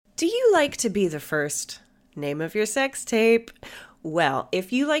Do you like to be the first? Name of your sex tape. Well,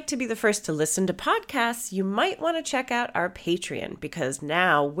 if you like to be the first to listen to podcasts, you might want to check out our Patreon, because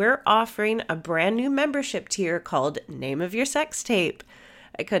now we're offering a brand new membership tier called Name of Your Sex Tape.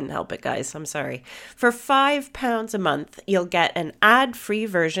 I couldn't help it, guys. I'm sorry. For £5 a month, you'll get an ad-free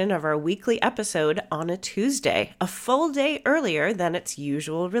version of our weekly episode on a Tuesday, a full day earlier than its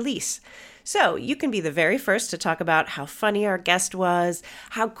usual release. So you can be the very first to talk about how funny our guest was,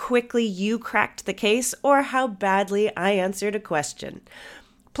 how quickly you cracked the case, or how badly I answered a question.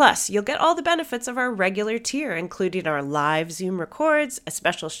 Plus, you'll get all the benefits of our regular tier, including our live Zoom records, a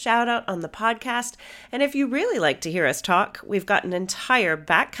special shout out on the podcast, and if you really like to hear us talk, we've got an entire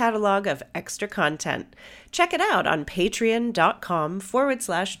back catalog of extra content. Check it out on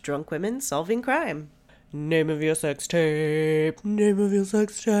patreon.com/drunkwomensolvingcrime. Name of your sex tape. Name of your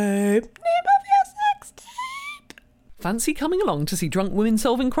sex tape. Name of your sex tape. Fancy coming along to see Drunk Women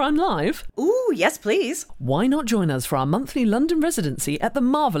Solving Crime live? Ooh, yes, please. Why not join us for our monthly London residency at the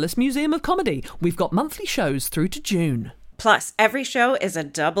Marvellous Museum of Comedy? We've got monthly shows through to June. Plus, every show is a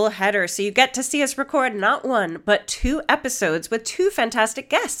double header, so you get to see us record not one, but 2 episodes with 2 fantastic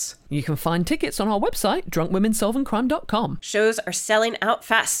guests. You can find tickets on our website, drunkwomensolvingcrime.com. Shows are selling out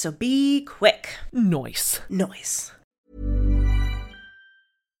fast, so be quick. Nice.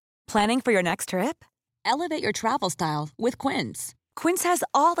 Planning for your next trip? Elevate your travel style with Quince. Quince has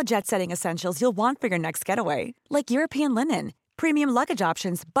all the jet-setting essentials you'll want for your next getaway, like European linen, premium luggage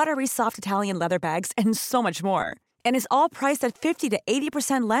options, buttery soft Italian leather bags, and so much more. And is all priced at 50 to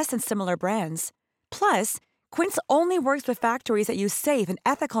 80% less than similar brands. Plus, Quince only works with factories that use safe and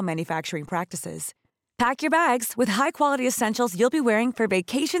ethical manufacturing practices. Pack your bags with high-quality essentials you'll be wearing for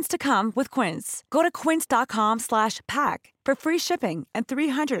vacations to come with Quince. Go to quince.com/pack for free shipping and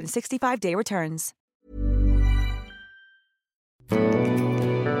 365-day returns.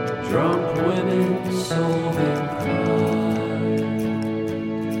 Drunk women solving crime.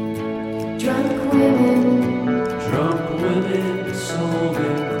 Drunk women. Drunk women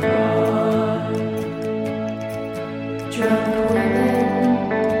solving crime. Drunk women.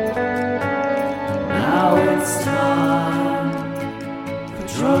 Now it's time for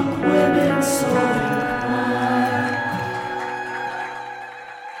drunk women solving crime.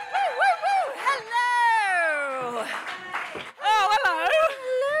 Woo, woo, woo! Hello! Oh, hello.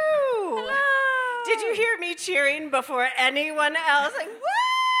 Hello! Did you hear me cheering before anyone else? Like, woo!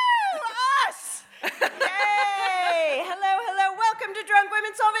 Us! Yay! Hello, hello. Welcome to Drunk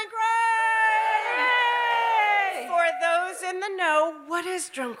Women Solving Crime! For those in the know, what is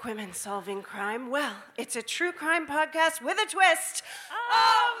Drunk Women Solving Crime? Well, it's a true crime podcast with a twist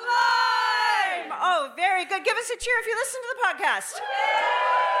of lime! Oh, very good. Give us a cheer if you listen to the podcast.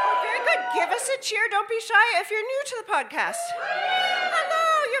 Oh, very good. Give us a cheer. Don't be shy if you're new to the podcast.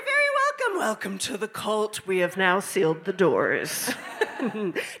 Hello, you're very welcome. Welcome to the cult. We have now sealed the doors.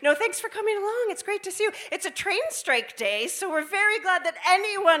 No, thanks for coming along. It's great to see you. It's a train strike day, so we're very glad that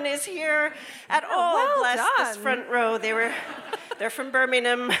anyone is here at all. well Bless done. this front row. They're from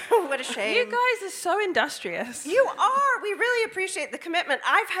Birmingham. What a shame. You guys are so industrious. You are. We really appreciate the commitment.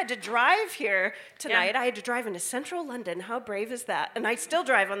 I've had to drive here tonight. Yeah. I had to drive into central London. How brave is that? And I still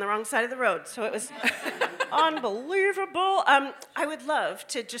drive on the wrong side of the road, so it was unbelievable. I would love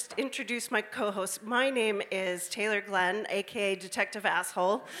to just introduce my co-host. My name is Taylor Glenn, a.k.a. Detective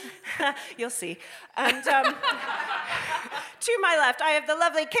Asshole. You'll see. And to my left, I have the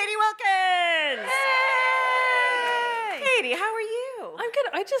lovely Katie Wilkins. Hey! Katie, how are you? I'm good.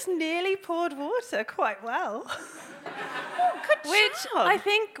 I just nearly poured water quite well. Oh, good Which job. I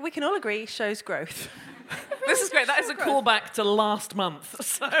think we can all agree shows growth. This is great. That is a callback to last month.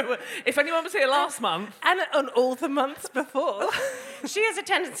 So if anyone was here last month... And on all the months before. She has a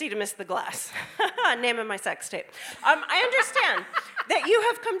tendency to miss the glass. Name of my sex tape. I understand that you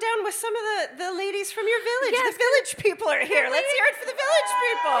have come down with some of the ladies from your village. Yes, The village people are here. Let's hear it for the village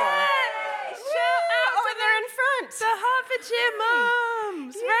people. Yay! Shout out Oh, to and they're in front. the Hertfordshire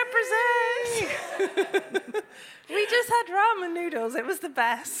mums. Represent. We just had ramen noodles. It was the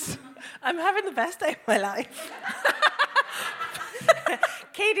best. I'm having the best day of my life.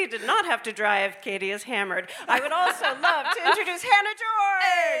 Katie did not have to drive. Katie is hammered. I would also love to introduce Hannah George.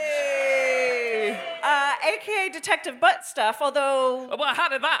 A.k.a. Detective Butt Stuff, although... Well, how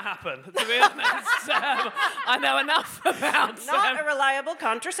did that happen, to be honest? I know enough about... Not a reliable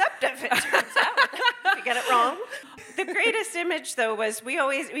contraceptive, it turns out, if you get it wrong. The greatest image, though, was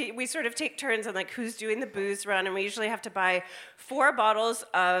we sort of take turns on, like, who's doing the booze run, and we usually have to buy 4 bottles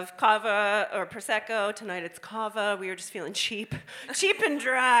of cava or Prosecco. Tonight it's cava. We were just feeling cheap and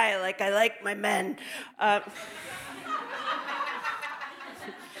dry, like I like my men.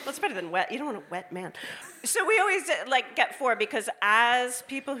 Well, it's better than wet. You don't want a wet man. So we always get 4 because as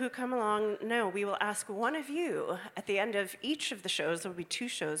people who come along know, we will ask one of you at the end of each of the shows. There will be 2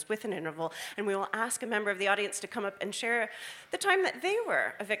 shows with an interval, and we will ask a member of the audience to come up and share the time that they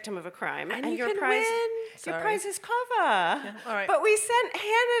were a victim of a crime. And you your can prize, win. Your prize is kava. Yeah, all right. But we sent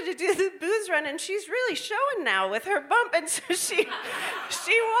Hannah to do the booze run, and she's really showing now with her bump. And so she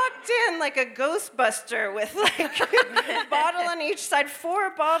walked in like a Ghostbuster with like a bottle on each side, 4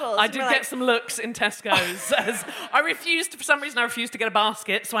 bottles. I did get some looks in Tesco's. As for some reason I refused to get a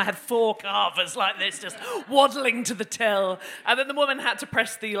basket, so I had 4 carvers like this, just waddling to the till. And then the woman had to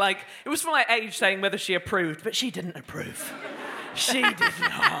press the, it was for my age saying whether she approved, but she didn't approve. She did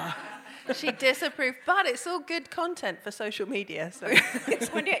not. She disapproved, but it's all good content for social media. So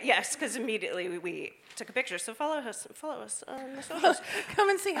Yes, because immediately we took a picture. So follow us on the socials. come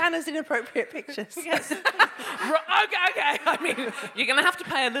and see Hannah's inappropriate pictures. Yes. Okay. I mean, you're going to have to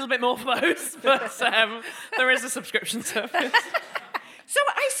pay a little bit more for those, but there is a subscription service. So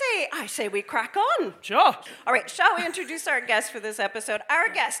I say we crack on. Sure. All right, shall we introduce our guest for this episode? Our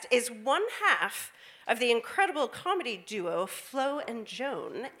guest is one half of the incredible comedy duo Flo and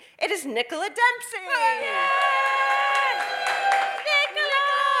Joan. It is Nicola Dempsey. Nicola!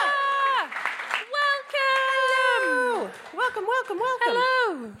 Welcome! Welcome.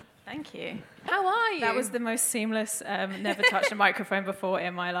 Hello! Thank you. How are you? That was the most seamless, never touched a microphone before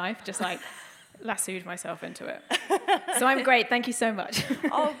in my life, just lassoed myself into it. So I'm great, thank you so much.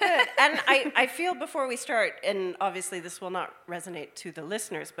 All good. And I feel before we start, and obviously this will not resonate to the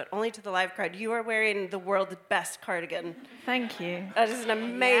listeners, but only to the live crowd, you are wearing the world's best cardigan. Thank you. That is an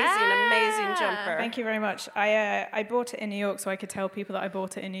amazing jumper. Thank you very much. I bought it in New York so I could tell people that I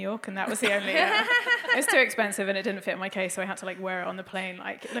bought it in New York, and that was the only... it was too expensive and it didn't fit in my case, so I had to wear it on the plane,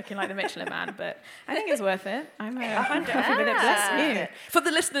 looking like the Michelin Man, but I think it's worth it. I'm happy with it. Bless you. For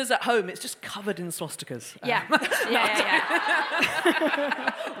the listeners at home, it's just covered in swastikas. Yeah.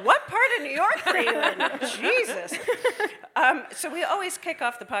 What part of New York are you in? Jesus. So we always kick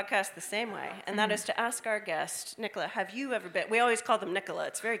off the podcast the same way, and that is to ask our guest, Nicola, have you ever been... We always call them Nicola.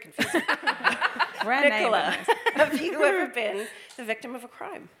 It's very confusing. Nicola, have you ever been the victim of a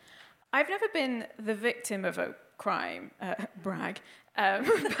crime? I've never been the victim of a crime. Brag.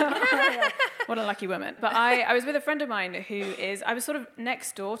 What a lucky woman. But I was with a friend of mine I was sort of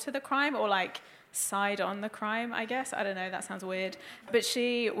next door to the crime, or side on the crime, I guess. I don't know, that sounds weird. But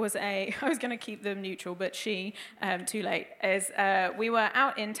she was I was going to keep them neutral, but she, too late, we were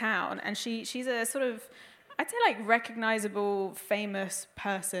out in town, and she's a sort of, I'd say recognizable, famous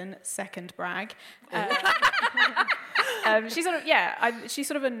person, second brag. She's sort of, she's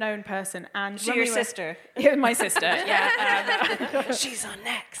sort of a known person. And she's your sister. Yeah, my sister, yeah. She's on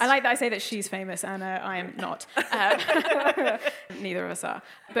next. I like that I say that she's famous and I am not. Neither of us are.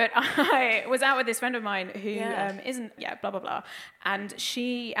 But I was out with this friend of mine who isn't, blah, blah, blah. And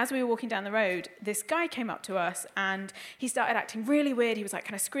as we were walking down the road, this guy came up to us and he started acting really weird. He was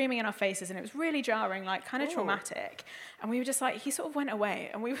kind of screaming in our faces and it was really jarring, kind of traumatic. And we were just he sort of went away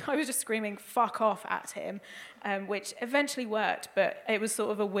and I was just screaming, fuck off at him, which eventually worked, but it was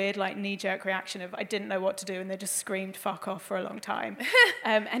sort of a weird, knee-jerk reaction of I didn't know what to do and they just screamed fuck off for a long time.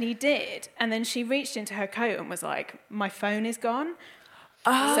 And he did. And then she reached into her coat and was like, my phone is gone.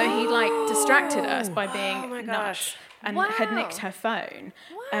 Oh. So he'd distracted us by being nuts and had nicked her phone.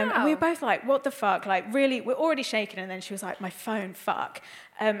 And we were both like, what the fuck? Really, we're already shaken. And then she was like, my phone, fuck.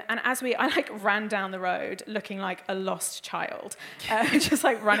 And as I ran down the road looking like a lost child, just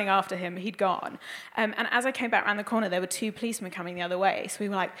running after him, he'd gone. And as I came back around the corner, there were 2 policemen coming the other way. So we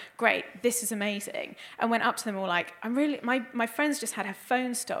were like, great, this is amazing. And went up to them all my friend's just had her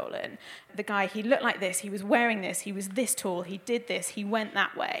phone stolen. The guy, he looked like this, he was wearing this, he was this tall, he did this, he went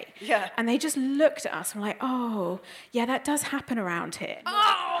that way. Yeah. And they just looked at us and were like, oh, yeah, that does happen around here. Oh,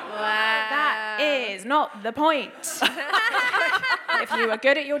 wow. That is not the point. If you were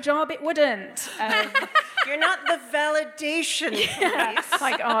good at your job, it wouldn't. You're not the validation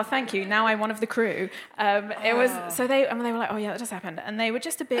police. Oh, thank you. Now I'm one of the crew. It was so they were like, oh yeah, that just happened, and they were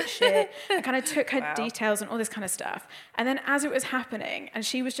just a bit shit and kind of took her details and all this kind of stuff. And then as it was happening, and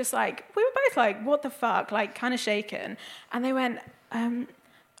she was just we were both like, what the fuck, kind of shaken. And they went, I'm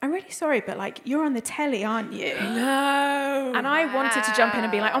really sorry, but you're on the telly, aren't you? No. And I wanted to jump in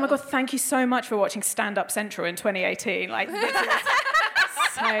and be like, oh my God, thank you so much for watching Stand Up Central in 2018. This is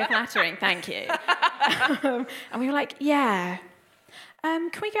so flattering, thank you. And we were like, yeah.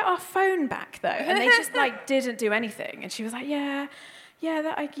 Can we get our phone back though? And they just didn't do anything. And she was like, yeah,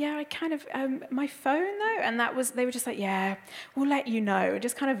 I kind of my phone though, and they were just like, yeah, we'll let you know, and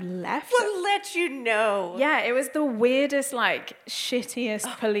just kind of left. We'll let you know. Yeah, it was the weirdest, like,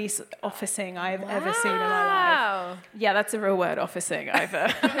 shittiest police officing I've ever seen in my life. Yeah, that's a real word, officing.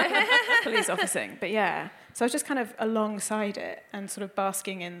 Police officing. But yeah, so I was just kind of alongside it and sort of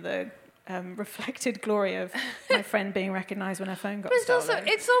basking in the reflected glory of my friend being recognised when her phone got stolen. But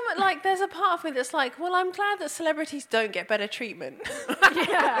it's almost like there's a part of me that's like, well, I'm glad that celebrities don't get better treatment.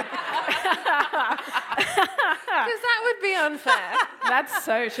 Yeah. Because that would be unfair. That's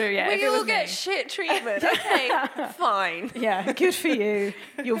so true, yeah. We if it was all get me. shit treatment. Okay, fine. Yeah, good for you.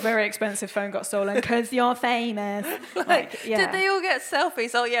 Your very expensive phone got stolen because you're famous. Did they all get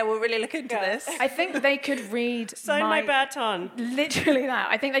selfies? Oh, yeah, we'll really look into this. I think they could read Sign my baton. Literally that.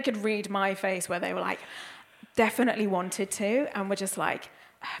 I think they could read my face where they were like, definitely wanted to, and were just like,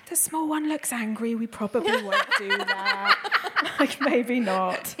 the small one looks angry, we probably won't do that. Like, maybe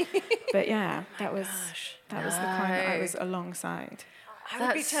not. But yeah, that was the crime I was alongside. I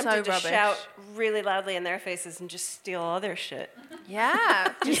would be That's tempted so to rubbish. shout really loudly in their faces and just steal all their shit.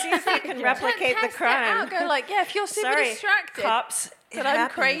 Yeah. Just see if you can replicate the Test it crime. out. Go like, yeah, if you're super Sorry, distracted, cops, that it I'm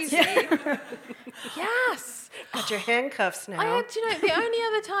happens. crazy. Yes. Got your handcuffs now. Do you know, the only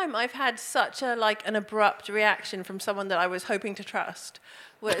other time I've had such an abrupt reaction from someone that I was hoping to trust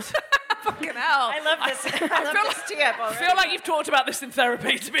was fucking hell. I love this. I love this tip I already. feel like you've talked about this in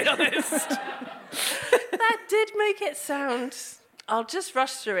therapy, to be honest. That did make it sound. I'll just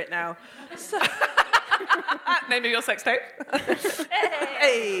rush through it now. So, Name of your sex tape.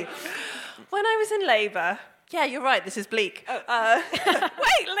 hey, when I was in labour. Yeah, you're right. This is bleak. Wait,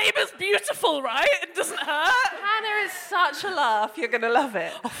 labour's beautiful, right? It doesn't hurt. Hannah is such a laugh. You're going to love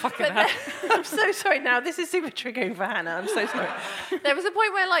it. Oh, fucking But hell. I'm so sorry now. This is super triggering for Hannah. I'm so sorry. There was a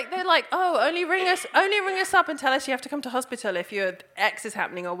point where they're like, oh, only ring us up and tell us you have to come to hospital if your X is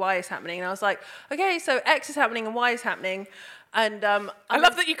happening or Y is happening. And I was like, okay, so X is happening and Y is happening. And I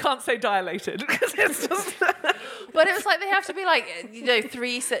love that you can't say dilated, because it's just... but it was like they have to be like,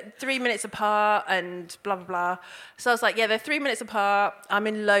 3 minutes apart and blah, blah, blah. So I was like, yeah, they're 3 minutes apart. I'm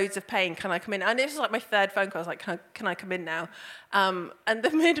in loads of pain. Can I come in? And it was like my third phone call. I was like, can I come in now? And the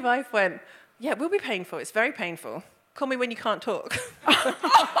midwife went, yeah, it will be painful. It's very painful. Call me when you can't talk. Oh,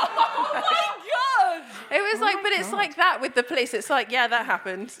 my God! It was but it's like that with the police. It's like, yeah, that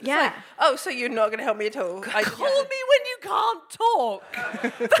happened. It's Yeah. like, oh, so you're not going to help me at all? Call me when you can't talk.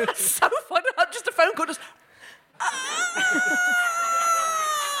 That's so funny. Just a phone call, just...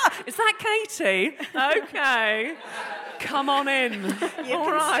 Is that Katie? Okay. Come on in. You All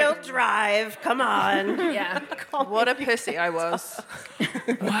can right. still drive. Come on. Yeah. What a pussy I was.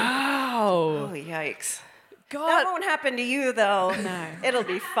 Wow. Oh, yikes. God. That won't happen to you, though. No. It'll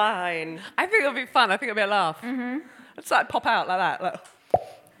be fine. I think it'll be fun. I think it'll be a laugh. Mm-hmm. It's like pop out like that. Like,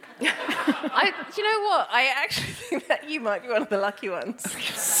 Do you know what? I actually think that you might be one of the lucky ones. do you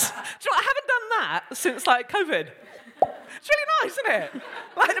know what? I haven't done that since COVID. It's really nice, isn't it?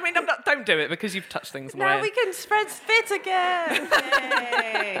 Don't do it because you've touched things. Now we can spread spit again.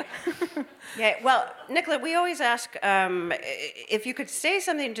 Yay. Yeah, well, Nicola, we always ask if you could say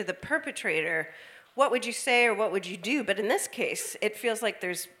something to the perpetrator, what would you say or what would you do? But in this case, it feels like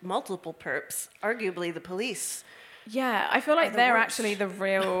there's multiple perps, arguably the police. Yeah, I feel like the they're worst. actually the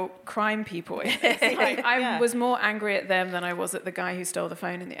real crime people. I was more angry at them than I was at the guy who stole the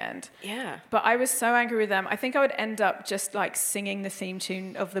phone in the end. Yeah. But I was so angry with them. I think I would end up just singing the theme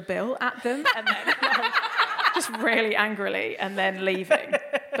tune of The Bill at them and then just really angrily and then leaving.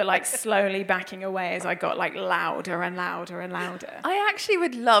 But slowly backing away as I got louder and louder and louder. I actually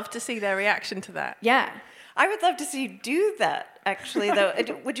would love to see their reaction to that. Yeah. I would love to see you do that, actually, though.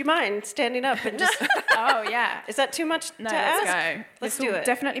 Would you mind standing up and just... Oh, yeah. Is that too much No, to let's ask? go. Let's This do will it.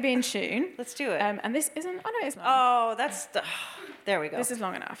 definitely be in tune. Let's do it. And this isn't... Oh, no, it's not. Oh, that's... there we go. This is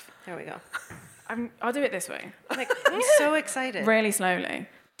long enough. There we go. I'll do it this way. I'm so excited. Really slowly.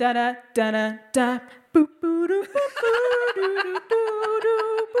 Da da da da da. Boo boo doo boo boo doo doo doo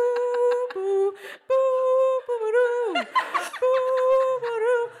doo boo boo boo boo doo boo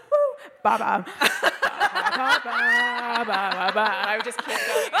doo boo. Ba ba ba ba ba ba. And I would just keep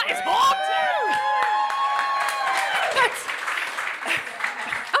going. That is haunting!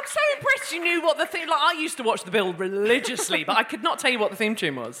 I'm so impressed actually knew what the theme... Like, I used to watch The Bill religiously, but I could not tell you what the theme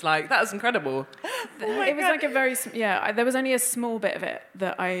tune was. Like, that was incredible. It was like a very... there was only a small bit of it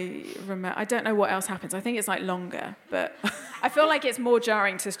that I remember. I don't know what else happens. I think it's like longer, but I feel like it's more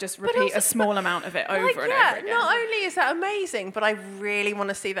jarring to just repeat a small amount of it over and over again. Not only is that amazing, but I really want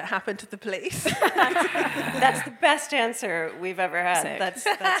to see that happen to the police. That's the best answer we've ever had. Sick. That's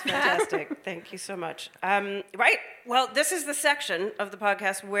fantastic. Thank you so much. Right. Well, this is the section of the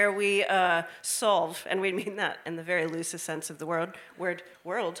podcast where we solve, and we mean that in the very loosest sense of the word.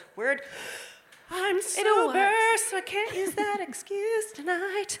 I'm sober, so I can't use that excuse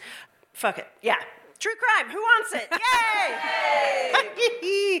tonight. Fuck it. Yeah. True crime. Who wants it?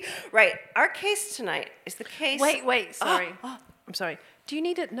 Yay! Right. Our case tonight is the case... Wait. Sorry. I'm sorry. Do you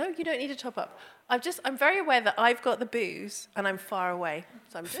need it? No, you don't need a top up. I'm very aware that I've got the booze and I'm far away.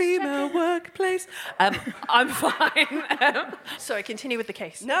 So I'm just Female workplace. I'm fine. Sorry, continue with the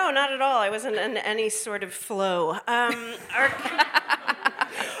case. No, not at all. I wasn't in any sort of flow.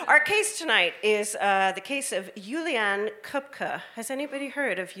 Our case tonight is the case of Julian Kupka. Has anybody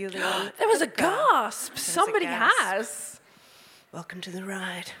heard of Julian? There was a Kupka? gasp. Somebody gasp. has. Welcome to the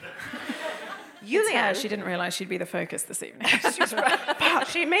ride. Julian, she didn't realise she'd be the focus this evening.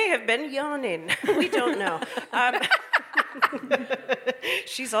 She may have been yawning. We don't know.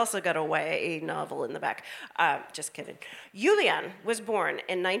 She's also got a YA novel in the back. Just kidding. Julian was born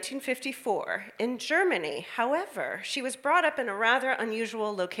in 1954 in Germany. However, she was brought up in a rather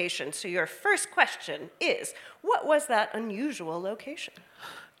unusual location. So your first question is, what was that unusual location?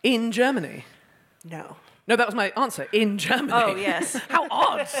 In Germany. No. No, that was my answer. In Germany. Oh, yes. How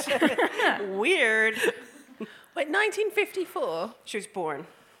odd. Weird. Wait, 1954? She was born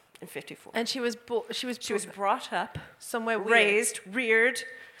in 54. And she was brought up, somewhere weird. raised, reared,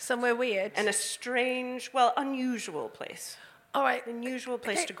 Somewhere weird. in a strange, well, unusual place. All right. Unusual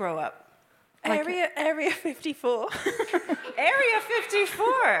place to grow up. Area 54. Area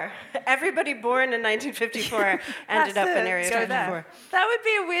 54. Everybody born in 1954 ended up in Area 54. That would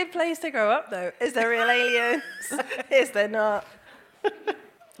be a weird place to grow up, though. Is there real aliens? Is there not? I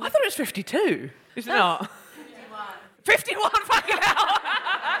thought it was 52. Is it not? 51, fucking hell.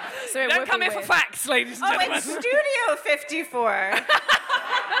 So Don't come here for facts, ladies and Oh, gentlemen. it's Studio 54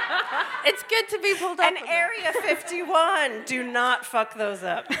 It's good to be pulled up. and Area 51. Do not fuck those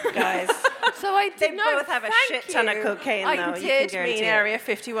up, guys. So I They did no, both have a thank shit ton of you. cocaine, I though, you can did guarantee mean it. Area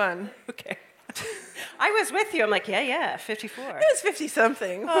 51. Okay. I was with you. I'm like, yeah, 54. It was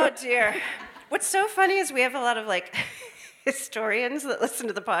 50-something. Oh, dear. What's so funny is we have a lot of, like, historians that listen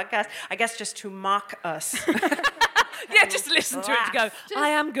to the podcast, I guess just to mock us. Yeah, just listen to it to go, I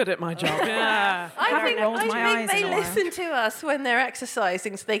am good at my job. Yeah. I think rolled my eyes they in a while. listen to us when they're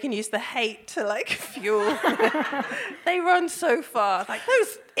exercising so they can use the hate to, like, fuel. They run so far. Like,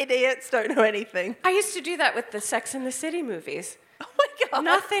 those idiots don't know anything. I used to do that with the Sex and the City movies. Oh, my God.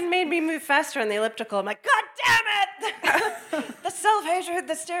 Nothing made me move faster on the elliptical. I'm like, God damn it! The self-hatred,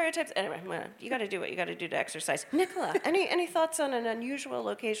 the stereotypes. Anyway, well, you got to do what you got to do to exercise. Nicola, any thoughts on an unusual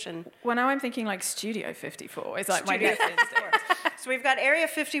location? Well, now I'm thinking like Studio 54 is like Studio my next instinct. So we've got Area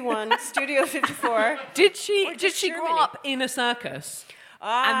 51, Studio 54. Did she just grow Germany. up in a circus?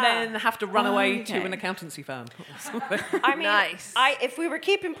 And then have to run away to okay. an accountancy firm. I mean, Nice. if we were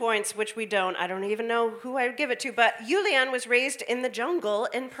keeping points, which we don't, I don't even know who I would give it to, but Julian was raised in the jungle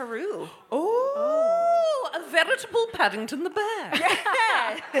in Peru. Oh, a veritable Paddington the Bear.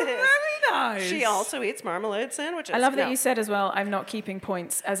 Yeah. Very nice. She also eats marmalade sandwiches. I love that No. you said as well, I'm not keeping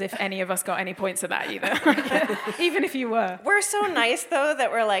points, as if any of us got any points of that either. Even if you were. We're so nice, though,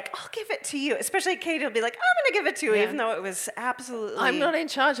 that we're like, I'll give it to you. Especially Katie will be like, I'm going to give it to you, Yeah. even though it was absolutely... I'm not in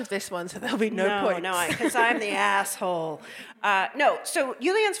charge of this one, so there'll be no points. No, because I'm the asshole. No, so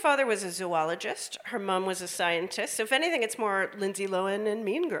Julian's father was a zoologist. Her mom was a scientist. So if anything, it's more Lindsay Lohan and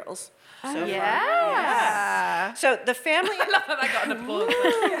Mean Girls. So Yeah. So the family... I love that I got an applause.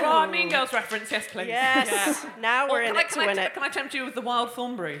 Oh, Mean Girls reference, yes, please. Yes. Now we're in it to win it. Can I tempt you with the Wild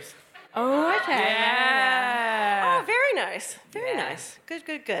Thornberrys? Oh, okay. Yeah. Oh, very nice. Very nice.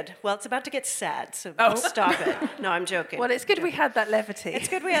 Good. Well, it's about to get sad, so stop it. No, I'm joking. Well, it's good we had that levity. It's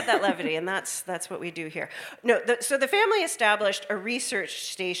good we had that levity, and that's what we do here. No, so the family established a research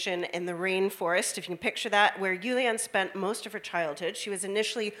station in the rainforest, if you can picture that, where Julian spent most of her childhood. She was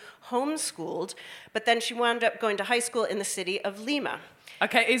initially homeschooled, but then she wound up going to high school in the city of Lima.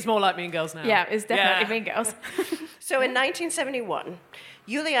 Okay, it is more like Mean Girls now. Yeah, it's definitely Mean Girls. So in 1971,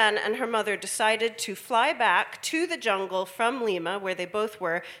 Julianne and her mother decided to fly back to the jungle from Lima, where they both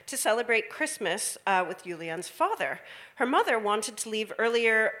were, to celebrate Christmas with Julianne's father. Her mother wanted to leave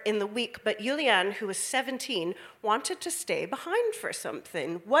earlier in the week, but Julianne, who was 17, wanted to stay behind for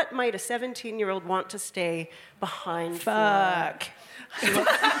something. What might a 17-year-old want to stay behind Fuck.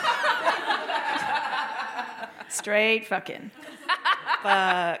 Straight fucking.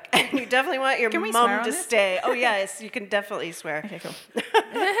 Fuck. And you definitely want your Can we swear mum on to this? stay. Oh, yes, you can definitely swear. Okay, cool.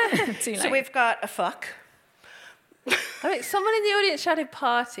 Too So late. we've got a fuck. I mean, someone in the audience shouted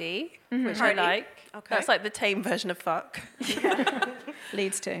party, which Party. I like. Okay. That's like the tame version of fuck.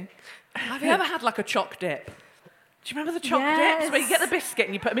 Leads to. Have you ever had like a choc dip? Do you remember the choc Yes. dips where you get the biscuit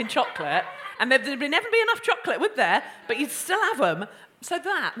and you put them in chocolate, and there'd never be enough chocolate, would there? But you'd still have them. So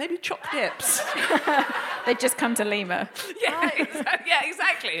that, maybe choc dips. They'd just come to Lima. Yeah,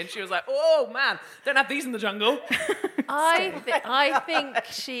 exactly. And she was like, "Oh man, don't have these in the jungle." I think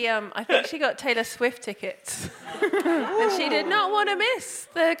she got Taylor Swift tickets, and she did not want to miss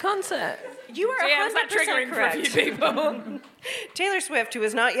the concert. You are Yeah, was that 100% triggering correct. for a few people? Taylor Swift, who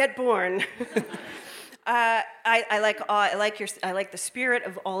is not yet born. I like the spirit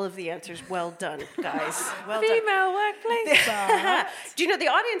of all of the answers. Well done, guys. Well done. Female workplace. Do you know the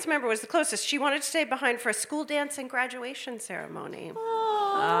audience member was the closest? She wanted to stay behind for a school dance and graduation ceremony.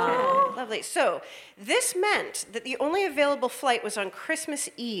 Okay, lovely. So this meant that the only available flight was on Christmas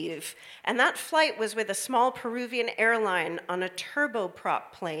Eve, and that flight was with a small Peruvian airline on a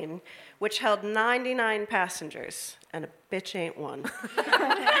turboprop plane, which held 99 passengers, and a bitch ain't one.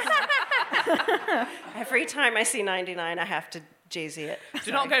 Every time I see 99, I have to Jay-Z it.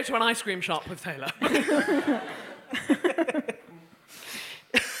 Do not go to an ice cream shop with Taylor.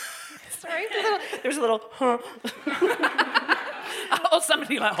 Sorry, there's a little, huh. Or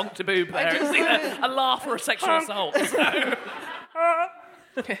somebody like honked a boob there. It's either a laugh or a sexual assault. So.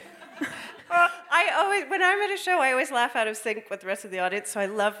 When I'm at a show, I always laugh out of sync with the rest of the audience, so I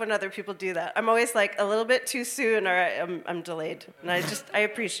love when other people do that. I'm always like a little bit too soon or I'm delayed, and I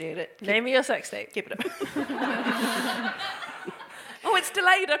appreciate it. Name me your sex tape. Keep it up. Oh, it's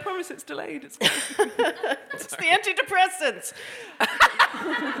delayed. I promise it's delayed. It's It's the antidepressants.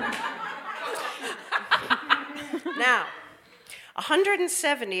 Now,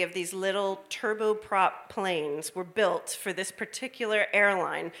 170 of these little turboprop planes were built for this particular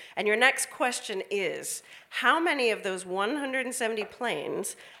airline. And your next question is, how many of those 170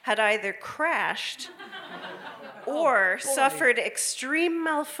 planes had either crashed or suffered extreme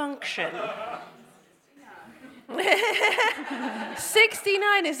malfunction?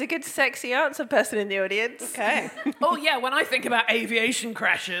 69 is a good sexy answer, person in the audience. Okay. Oh, yeah, when I think about aviation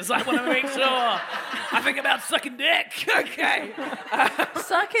crashes, I want to make sure I think about sucking dick. Okay.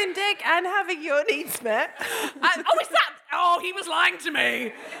 Sucking dick and having your needs met. Is that? Oh, he was lying to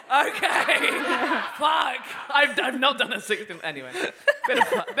me. Okay. Fuck. I've not done a 16. Anyway. Bit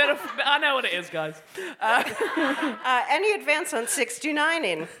of, I know what it is, guys. Any advance on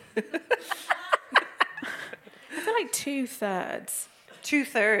 629ing? I feel like 2/3.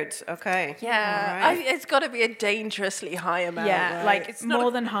 2/3, okay. Yeah, All right. it's got to be a dangerously high amount. Yeah, right? like It's not more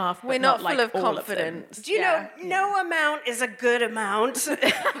than half. we're but not like full of all them. confidence. Do you know no amount is a good amount?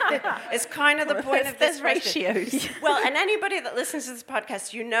 It's kind of the point of this There's question. ratios. Well, and anybody that listens to this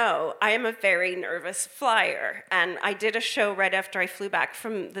podcast, you know I am a very nervous flyer. And I did a show right after I flew back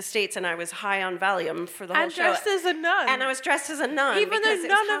from the States, and I was high on Valium for the whole And show. dressed as a nun. And I was dressed as a nun. Even though because it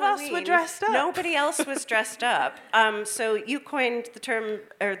was none of us were Halloween. dressed up. Nobody else was dressed up. So you coined the term,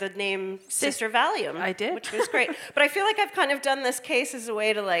 or the name, Sister Valium. I did. Which was great. But I feel like I've kind of done this case as a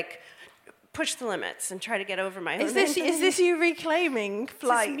way to, like, push the limits and try to get over my own. Is this you reclaiming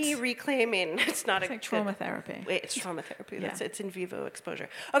flight? This is me reclaiming. It's not It's a like trauma therapy. Wait, it's trauma therapy. Yeah. It's in vivo exposure.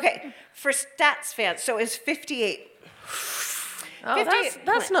 Okay, for stats fans, so it's 58. Oh, 58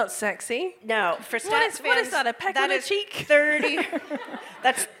 that's not sexy. No, for stats What is- fans, what is that, a peck on the is cheek? 30.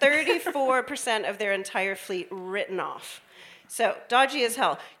 That's 34% of their entire fleet written off. So dodgy as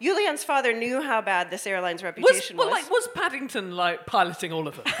hell. Julian's father knew how bad this airline's reputation was. Was Paddington like piloting all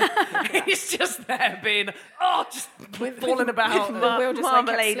of them? He's just there being just falling about. The wheel just like kept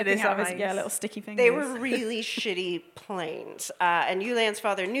marmalade in slipping his out of eyes. little sticky fingers. They were really shitty planes. And Julian's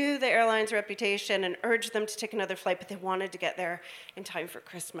father knew the airline's reputation and urged them to take another flight, but they wanted to get there in time for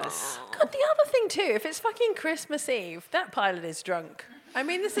Christmas. God, the other thing too, if it's fucking Christmas Eve, that pilot is drunk. I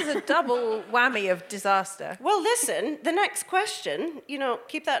mean, this is a double whammy of disaster. Well, listen, the next question,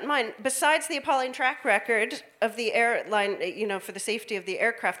 keep that in mind. Besides the appalling track record of the airline, for the safety of the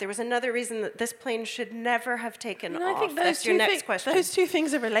aircraft, there was another reason that this plane should never have taken off. I think That's your next question. Those two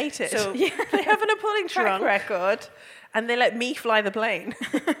things are related. So, they have an appalling track drunk. record, and they let me fly the plane.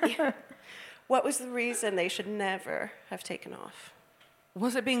 What was the reason they should never have taken off?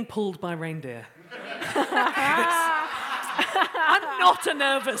 Was it being pulled by reindeer? I'm not a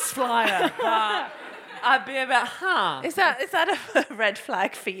nervous flyer, but I'd be about, Is that a red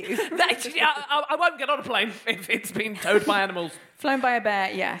flag for you? I won't get on a plane if it's been towed by animals. Flown by a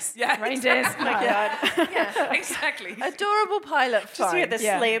bear, yes. Yeah, Reindeers, Oh my God. Yeah. Exactly. Adorable pilot Just fine. hear the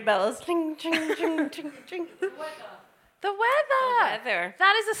Yeah. sleigh bells. Ching, ching, ching, ching, ching. The weather.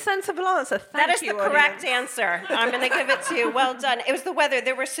 That is a sensible answer. That Thank is you, the correct audience. answer. I'm going to give it to you. Well done. It was the weather.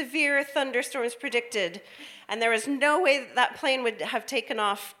 There were severe thunderstorms predicted, and there was no way that plane would have taken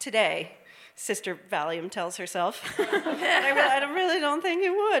off today. Sister Valium tells herself. I really don't think it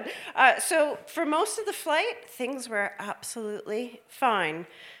would. So for most of the flight, things were absolutely fine.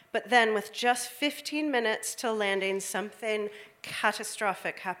 But then with just 15 minutes till landing, something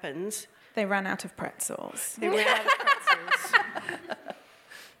catastrophic happens. They ran out of pretzels. They ran out of pretzels.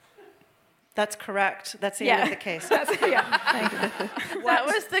 That's correct. That's the end of the case. Thank you. That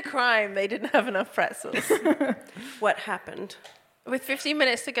was the crime. They didn't have enough pretzels. What happened? With 15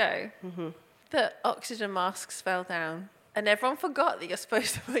 minutes to go, the oxygen masks fell down. And everyone forgot that you're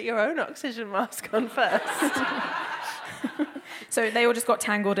supposed to put your own oxygen mask on first. So they all just got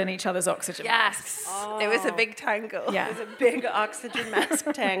tangled in each other's oxygen. Yes. It was a big tangle. Yeah. It was a big oxygen mask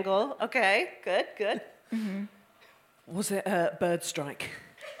tangle. Okay, good. Was it a bird strike?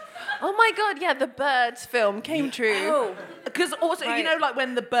 Oh my God, yeah, the Birds film came true. Oh, because also, Right. like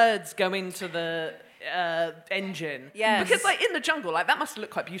when the birds go into the engine. Yes. Because in the jungle, that must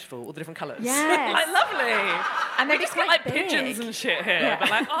look quite beautiful, all the different colours. Yes. Lovely. And they're We just get like pigeons big. and shit here, Yeah.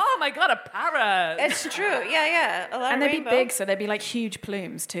 but oh my God, a parrot. It's true. Yeah. A lot And of they'd be rainbow. big, so there'd be like huge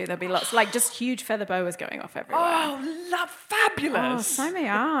plumes too. There'd be lots, like just huge feather boas going off everywhere. Oh, fabulous. Oh, sign me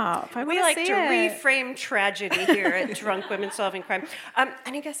up. I We wanna like see to it. reframe tragedy here at Drunk Women Solving Crime.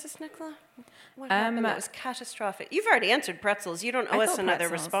 Any guesses, Nicola? What happened that was catastrophic? You've already answered pretzels. You don't owe I us thought another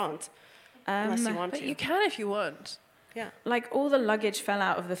pretzels. response. Unless you want But to. you can if you want. Yeah. Like all the luggage fell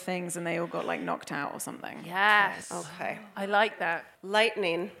out of the things and they all got like knocked out or something. Yes. Okay. I like that.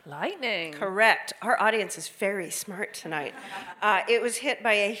 Lightning. Lightning. Correct. Our audience is very smart tonight. It was hit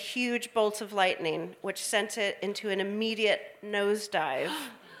by a huge bolt of lightning, which sent it into an immediate nosedive.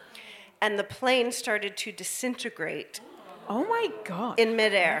 And the plane started to disintegrate Oh my God. in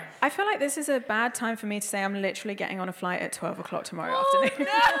midair. I feel like this is a bad time for me to say I'm literally getting on a flight at 12 o'clock tomorrow afternoon.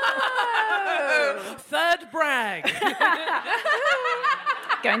 Third brag.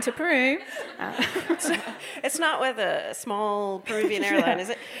 Going to Peru. It's not with a small Peruvian airline, is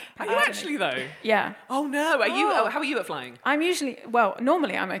it? Are you actually, though? Yeah. Oh, no. Are you? How are you at flying? I'm usually, well,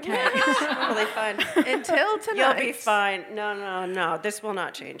 normally I'm okay. Totally fine. Until tonight. You'll be fine. No. This will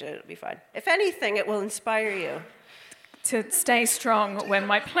not change it. It'll be fine. If anything, it will inspire you. To stay strong when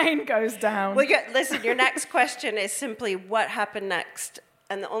my plane goes down. Well, listen, your next question is simply what happened next.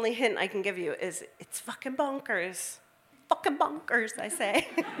 And the only hint I can give you is it's fucking bonkers. Fucking bonkers, I say.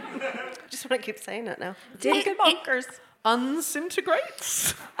 Just want to keep saying it now. Fucking bonkers.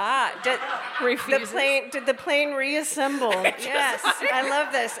 Uncintegrates? Did the plane reassemble? Yes, I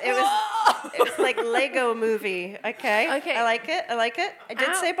love this. It was like Lego movie. Okay. I like it. I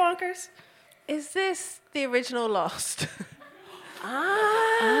did say bonkers. Is this the original Lost?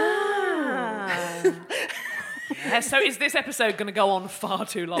 Yeah, so is this episode going to go on far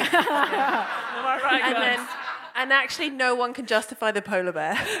too long? Am I right, guys? And actually, no one can justify the polar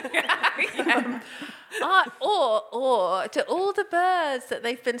bear. Or do all the birds that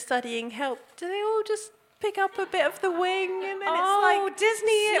they've been studying help? Do they all just pick up a bit of the wing and then it's like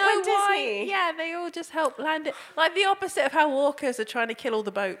Disney. It went Snow White? Disney. Yeah, they all just help land it. Like the opposite of how walkers are trying to kill all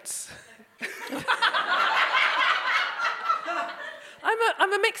the boats.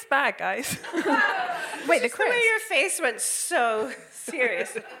 I'm a mixed bag, guys. Wait, the The way Chris. your face went so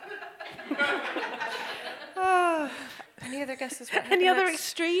serious. Any other guesses? What Any happened other next?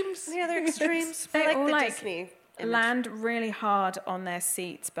 extremes? Any other extremes? They I like all the like Disney image. land really hard on their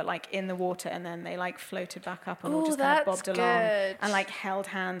seats, but like in the water, and then they like floated back up and all Ooh, just kind of that's bobbed along good. and like held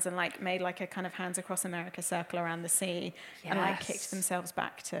hands and like made like a kind of hands across America circle around the sea and like Yes. kicked themselves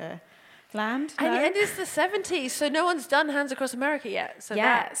back to land. And, No? and it's the 70s, so no one's done Hands Across America yet. So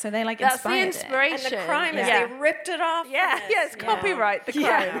Yeah, so they like that's the inspired it. inspiration. And the crime is yeah. they ripped it off. Yeah, it's copyright, the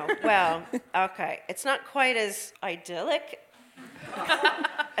crime. Well, okay. It's not quite as idyllic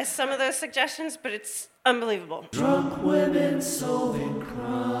as some of those suggestions, but it's unbelievable. Drunk women solving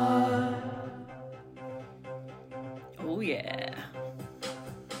crime. Oh, yeah.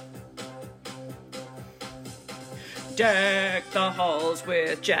 Deck the halls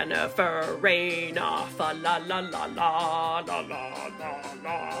with Jennifer Rayner. Fa la la la la la la la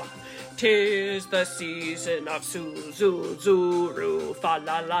la. 'Tis the season of Zuru. Fa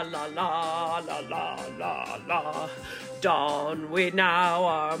la la la la la la la la. Don we now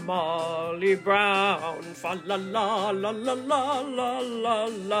our Molly Brown. Fa la la la la la la la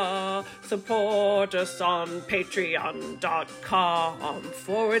la. Support us on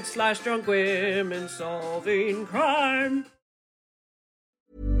patreon.com/drunk women solving crime.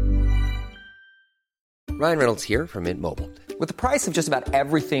 Ryan Reynolds here from Mint Mobile. With the price of just about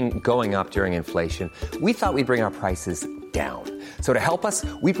everything going up during inflation, we thought we'd bring our prices down. So to help us,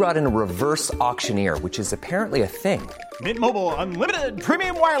 we brought in a reverse auctioneer, which is apparently a thing. Mint Mobile Unlimited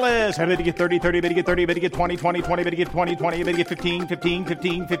Premium Wireless. How to get 30, 30, bit to get 30, bit to get 20, 20, 20, bit to get 20, 20, bit to get 15, 15,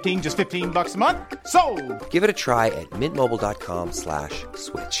 15, 15, just $15 a month? Sold! Give it a try at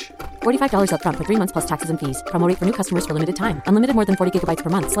mintmobile.com/switch. $45 up front for 3 months plus taxes and fees. Promo rate for new customers for limited time. Unlimited more than 40 gigabytes per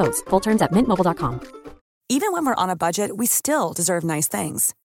month. Slows full terms at mintmobile.com. Even when we're on a budget, we still deserve nice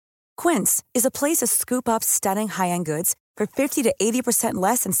things. Quince is a place to scoop up stunning high-end goods for 50 to 80%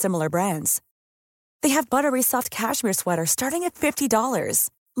 less than similar brands. They have buttery soft cashmere sweaters starting at $50,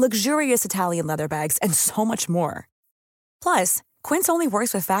 luxurious Italian leather bags, and so much more. Plus, Quince only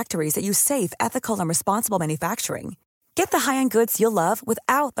works with factories that use safe, ethical, and responsible manufacturing. Get the high-end goods you'll love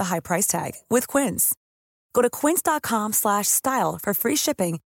without the high price tag with Quince. Go to quince.com/style for free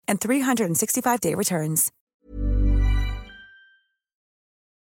shipping and 365-day returns.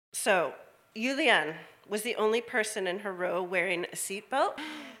 So, Julian was the only person in her row wearing a seatbelt.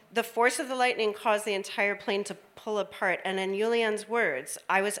 The force of the lightning caused the entire plane to pull apart. And in Julian's words,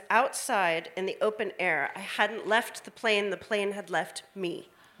 I was outside in the open air. I hadn't left the plane had left me.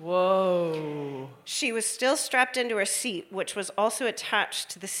 Whoa. She was still strapped into her seat, which was also attached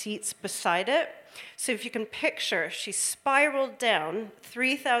to the seats beside it. So if you can picture, she spiraled down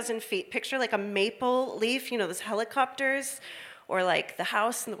 3,000 feet. Picture like a maple leaf, you know, those helicopters, or like the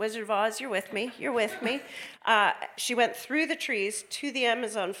house in the Wizard of Oz. You're with me. She went through the trees to the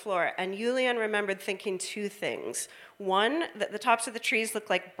Amazon floor, and Julian remembered thinking two things. One, that the tops of the trees looked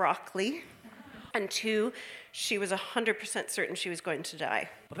like broccoli, and two, she was 100% certain she was going to die.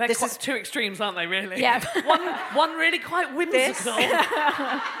 Well, they're quite two extremes, aren't they, really? Yeah. one really quite whimsical.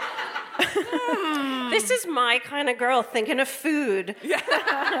 This is my kind of girl thinking of food. Yeah.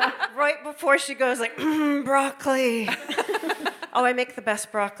 Right before she goes like, broccoli. Oh, I make the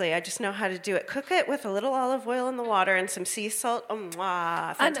best broccoli. I just know how to do it. Cook it with a little olive oil in the water and some sea salt. Oh,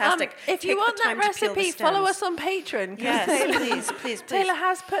 mwah, fantastic. And, if you want that recipe, follow us on Patreon. Yes, please. Taylor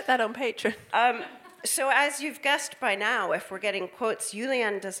has put that on Patreon. So as you've guessed by now, if we're getting quotes,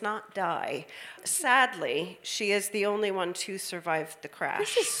 Julian does not die. Sadly, she is the only one to survive the crash.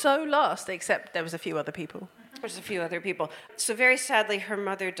 This is so lost, except there was a few other people. There's a few other people. So very sadly, her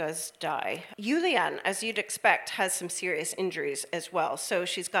mother does die. Julian, as you'd expect, has some serious injuries as well. So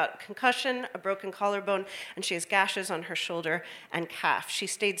she's got concussion, a broken collarbone, and she has gashes on her shoulder and calf. She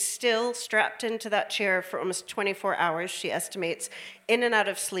stayed still, strapped into that chair for almost 24 hours, she estimates, in and out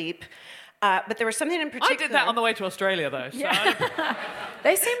of sleep. But there was something in particular. I did that on the way to Australia, though. So. Yeah.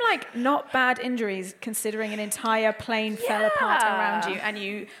 They seem like not bad injuries, considering an entire plane fell apart around you and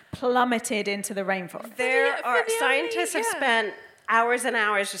you plummeted into the rainforest. Scientists have spent hours and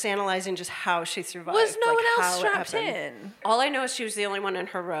hours just analyzing just how she survived. Was no one else strapped in? All I know is she was the only one in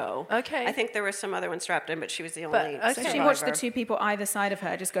her row. Okay. I think there were some other ones strapped in, but she was the only So she watched the two people either side of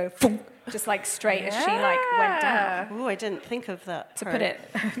her just go, just like straight as she like went down. Ooh, I didn't think of that. To put it,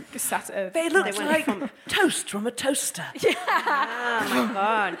 they looked like toast from a toaster. Yeah. Oh my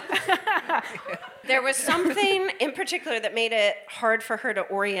God. There was something in particular that made it hard for her to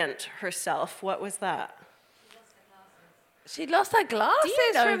orient herself. What was that? She lost her glasses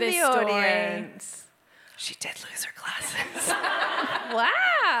from the audience. She did lose her glasses.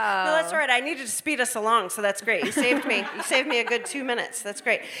 Wow. No, that's all right. I needed to speed us along, so that's great. You saved me. You saved me a good 2 minutes. That's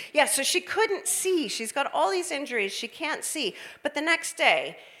great. Yeah, so she couldn't see. She's got all these injuries. She can't see. But the next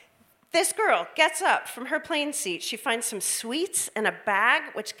day, this girl gets up from her plane seat. She finds some sweets in a bag,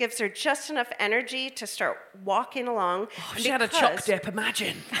 which gives her just enough energy to start walking along. Oh, she had a choc dip,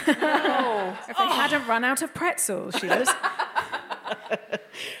 imagine. If they hadn't run out of pretzels, she was.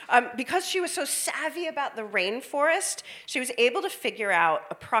 Because she was so savvy about the rainforest, she was able to figure out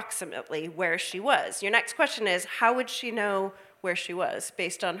approximately where she was. Your next question is, how would she know where she was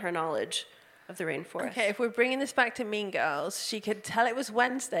based on her knowledge of the rainforest. Okay, if we're bringing this back to Mean Girls, she could tell it was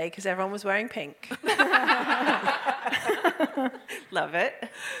Wednesday because everyone was wearing pink. Love it.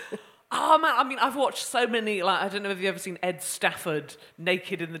 Oh man, I mean, I've watched so many, like, I don't know if you've ever seen Ed Stafford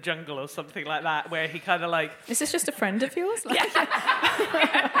naked in the jungle or something like that, where he kind of like... Is this just a friend of yours? He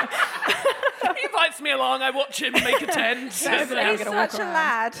invites me along, I watch him make a tent. He's such a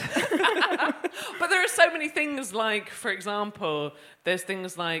lad. But there are so many things like, for example, there's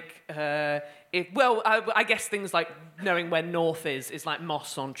things like, I guess things like knowing where north is like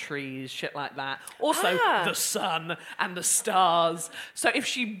moss on trees, shit like that. Also, the sun and the stars. So if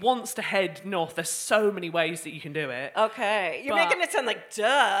she wants to head north, there's so many ways that you can do it. Okay. You're making it sound like,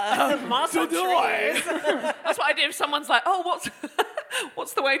 duh, moss on trees. That's what I do if someone's like, oh,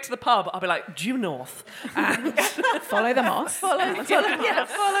 what's the way to the pub? I'll be like, due north. And Follow the moss. Follow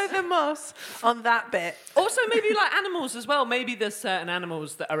the moss on that bit. also, maybe like animals as well. Maybe there's certain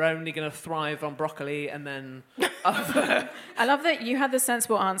animals that are only going to thrive on broccoli, and then other... I love that you had the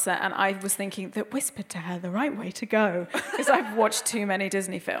sensible answer, and I was thinking that whispered to her the right way to go, because I've watched too many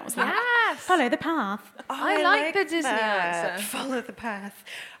Disney films. Like, Yes. follow the path. I like the Disney answer. Follow the path.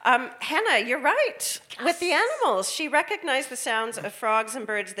 Hannah, you're right. With the animals, she recognized the sounds of frogs and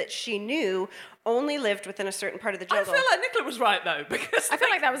birds that she knew only lived within a certain part of the I jungle. feel like Nicola was right, though, because... I feel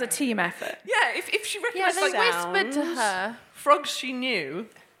like that was a team effort. Yeah, if she Yeah, recognised they like whispered to her. frogs she knew...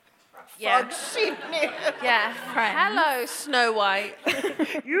 Yeah. She knew. Yeah. Hello, Snow White.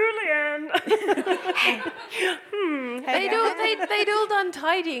 Julian. They'd all done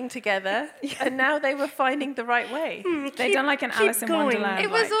tidying together, and now they were finding the right way. They'd done like an Alice in going. Wonderland. It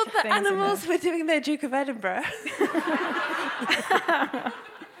was like, all the things in animals were doing their Duke of Edinburgh.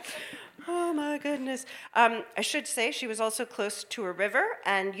 Oh my goodness. I should say she was also close to a river,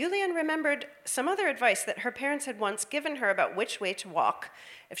 and Julian remembered some other advice that her parents had once given her about which way to walk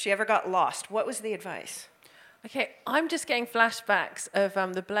if she ever got lost. What was the advice? Okay, I'm just getting flashbacks of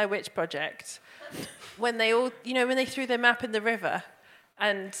the Blair Witch Project when they all, when they threw their map in the river,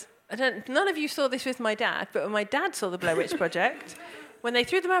 and none of you saw this with my dad, but when my dad saw the Blair Witch Project, when they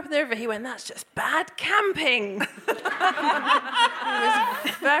threw the map in the river, he went, "That's just bad camping." He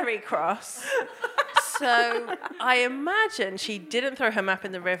was very cross. So I imagine she didn't throw her map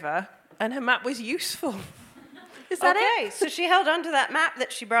in the river, and her map was useful. Is that it? So she held on to that map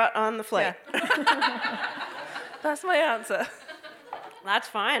that she brought on the flight. Yeah. That's my answer. That's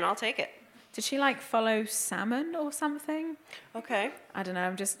fine. I'll take it. Did she like follow salmon or something? Okay. I don't know.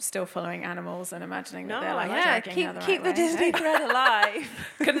 I'm just still following animals and imagining that No, they're like Yeah, dragging her the keep right the way. Disney thread alive.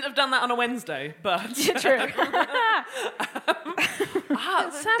 Couldn't have done that on a Wednesday, but... True.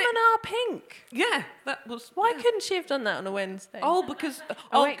 Salmon are pink. Yeah, that was... Why couldn't she have done that on a Wednesday? Oh, because...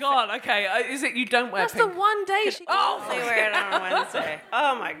 Oh, wait, God, okay. Is it you don't wear That's pink? the one day she... Oh, They wear it on a Wednesday.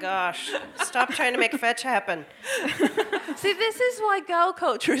 Oh my gosh. Stop trying to make fetch happen. See, this is why girl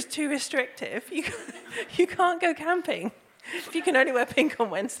culture is too restrictive. You can't go camping if you can only wear pink on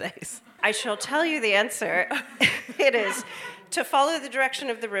Wednesdays. I shall tell you the answer. It is to follow the direction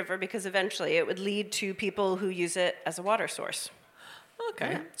of the river because eventually it would lead to people who use it as a water source.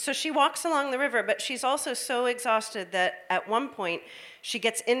 okay. So she walks along the river, but she's also so exhausted that at one point she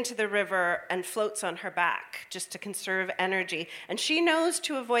gets into the river and floats on her back just to conserve energy. And she knows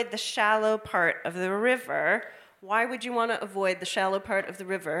to avoid the shallow part of the river. Why would you want to avoid the shallow part of the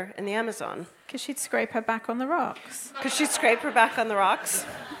river in the Amazon? Because she'd scrape her back on the rocks. Because she'd scrape her back on the rocks.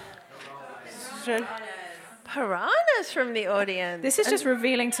 Piranhas from the audience. This is just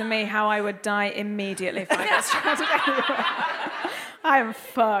revealing to me how I would die immediately if I got stranded anywhere. I am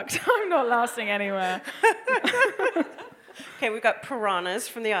fucked. I'm not lasting anywhere. Okay, we've got piranhas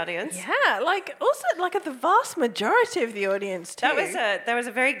from the audience. Yeah, the vast majority of the audience too. That was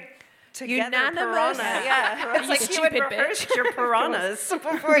a very together unanimous. piranha. Yeah, it's You like you had stupid bitch. rehearsed your piranhas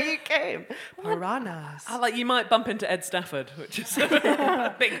before you came. Piranhas. You might bump into Ed Stafford, which is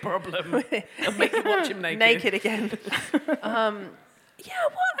a big problem. And make you watch him naked. Naked again. Yeah,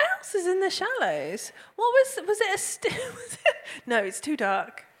 what else is in the shallows? What was it No, it's too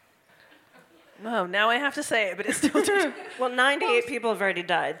dark. No, now I have to say it, but it's still too dark. Well, 98 people have already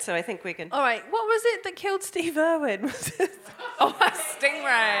died, so I think we can... All right, what was it that killed Steve Irwin? Oh, a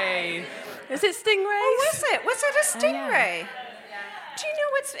stingray. Is it Stingray? Oh, was it? Was it a stingray? Do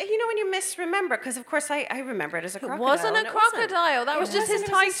you know when you misremember? Because, of course, I remember it as a crocodile. It wasn't a and it wasn't. crocodile. That was It just his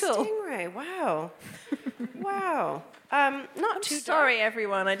wasn't, it was a title. Stingray. Wow. Wow. Not too Sorry,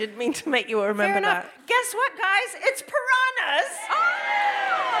 everyone. I didn't mean to make you all remember Fair enough. that. Guess what, guys? It's piranhas.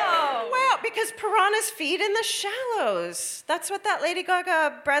 Oh! Well, because piranhas feed in the shallows. That's what that Lady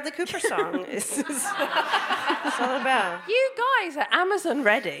Gaga Bradley Cooper song is. It's all about. You guys are Amazon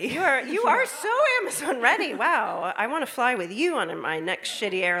ready. You are so Amazon ready. Wow. I want to fly with you on my next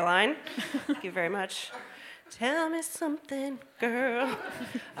shitty airline. Thank you very much. Tell me something, girl.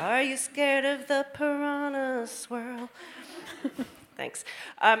 Are you scared of the piranha swirl? Thanks.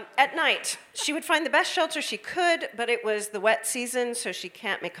 At night, she would find the best shelter she could, but it was the wet season, so she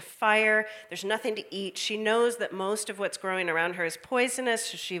can't make a fire. There's nothing to eat. She knows that most of what's growing around her is poisonous,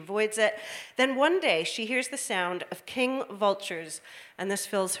 so she avoids it. Then one day, she hears the sound of king vultures, and this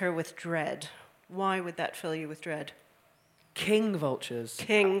fills her with dread. Why would that fill you with dread? King vultures.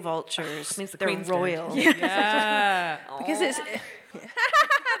 King vultures. Means the They're Queen's royal. dead. Yeah. Because it's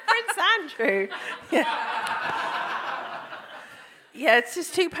Prince Andrew. Yeah, it's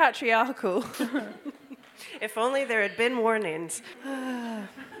just too patriarchal. If only there had been warnings. I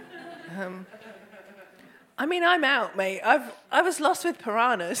mean, I'm out, mate. I was lost with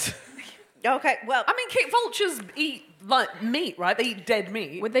piranhas. Okay, well, I mean, king vultures eat like meat, right? They eat dead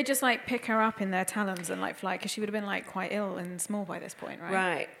meat. Would they just like pick her up in their talons and like fly? Because she would have been like quite ill and small by this point,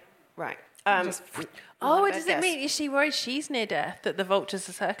 right? Right. What does it mean? Is she worried she's near death, that the vultures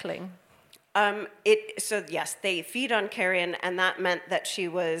are circling? So yes, they feed on carrion, and that meant that she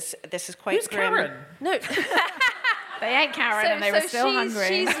was. This is quite Who's grim. Karen? No. They ate Karen and they were still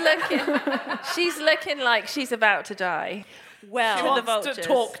hungry. She's looking like she's about to die. Well, She the wants vultures. to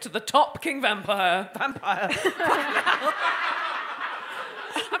talk to the top king vampire. I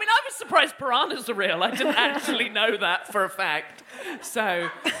mean, I was surprised piranhas are real. I didn't actually know that for a fact.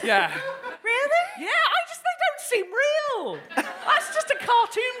 So, yeah. Really? Yeah, they don't seem real. That's just a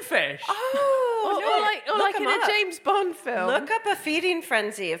cartoon fish. Or like in a James Bond film. Look up a feeding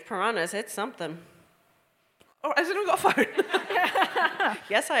frenzy of piranhas. It's something. Oh, has anyone got a phone?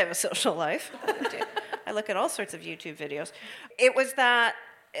 Yes, I have a social life. I look at all sorts of YouTube videos. It was that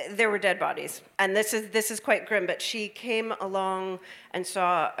there were dead bodies, and this is quite grim. But she came along and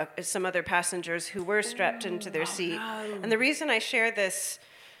saw some other passengers who were strapped into their seat. And the reason I share this,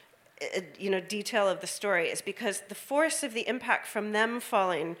 detail of the story is because the force of the impact from them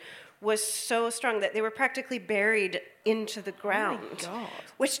falling was so strong that they were practically buried into the ground,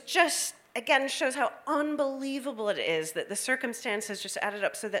 which just again shows how unbelievable it is that the circumstances just added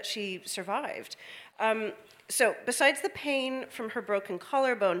up so that she survived. So besides the pain from her broken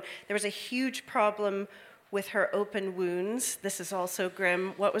collarbone, there was a huge problem with her open wounds. This is also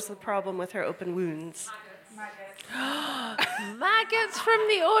grim. What was the problem with her open wounds? Maggots from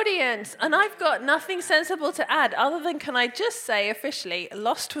the audience. And I've got nothing sensible to add other than, can I just say officially,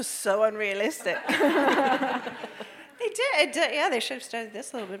 Lost was so unrealistic. They did. Yeah, they should have studied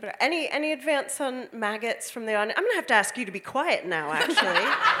this a little bit better. Any advance on maggots from the audience? I'm going to have to ask you to be quiet now, actually.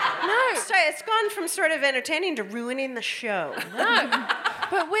 No. Sorry, it's gone from sort of entertaining to ruining the show. No.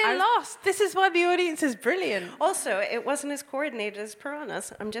 But we're lost. This is why the audience is brilliant. Also, it wasn't as coordinated as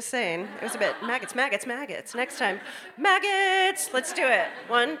piranhas. I'm just saying. It was a bit maggots. Next time, maggots. Let's do it.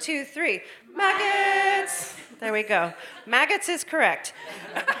 1, 2, 3. Maggots. There we go. Maggots is correct.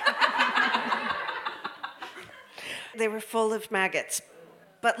 They were full of maggots.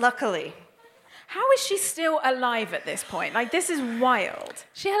 But luckily... How is she still alive at this point? Like, this is wild.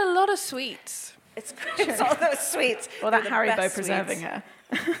 She had a lot of sweets. It's all those sweets. Or that Haribo preserving her.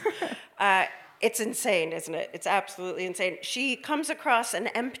 It's insane, isn't it? It's absolutely insane. She comes across an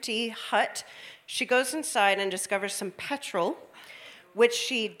empty hut. She goes inside and discovers some petrol, which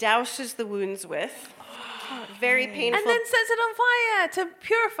she douses the wounds with. Very painful. And then sets it on fire to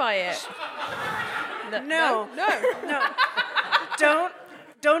purify it. No.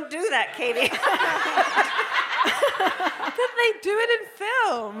 Don't do that, Katie. But they do it in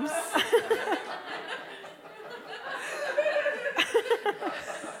films.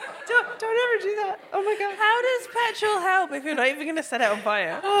 Don't ever do that. Oh my God. How does petrol help if you're not even going to set it on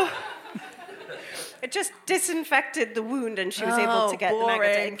fire? It just disinfected the wound, and she was able to get the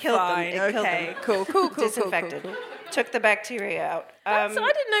maggots and killed them. It killed them. Cool. Disinfected. Cool. Took the bacteria out. So I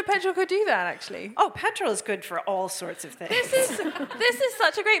didn't know petrol could do that, actually. Oh, petrol is good for all sorts of things. This is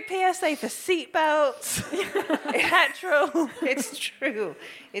such a great PSA for seatbelts, petrol.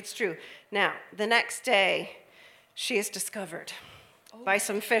 It's true. Now, the next day, she is discovered by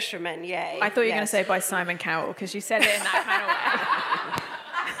some fishermen. Yay. I thought you were going to say by Simon Cowell, because you said it in that kind of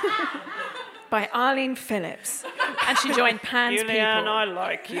way. By Arlene Phillips. And she joined Pan's Julianne, People. I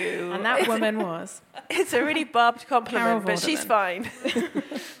like you. And that woman was. It's a really barbed compliment, but she's fine.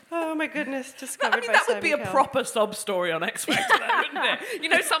 Oh my goodness, discovered by that Simon would be a Cowell. proper sob story on X Factor, wouldn't it? You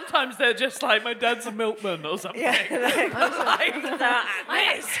know, sometimes they're just like, my dad's a milkman or something. Yeah,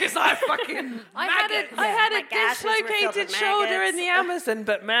 Yes. He's like fucking I had a dislocated shoulder in the Amazon,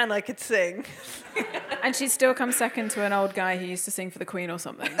 but man, I could sing. And she'd still come second to an old guy who used to sing for the Queen or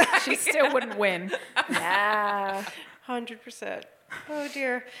something. She still wouldn't win. Yeah, 100%. Oh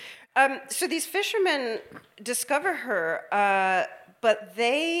dear. So these fishermen discover her, but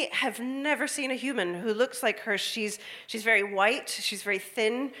they have never seen a human who looks like her. She's very white, she's very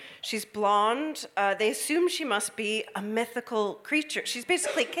thin, she's blonde. They assume she must be a mythical creature. She's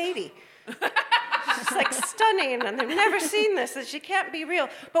basically Katie. She's like stunning, and they've never seen this, and she can't be real.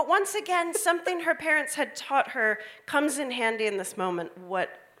 But once again, something her parents had taught her comes in handy in this moment. What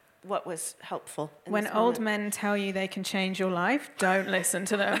was helpful in When this old moment? men tell you they can change your life, don't listen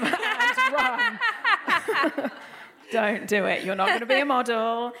to them and run. Don't do it. You're not going to be a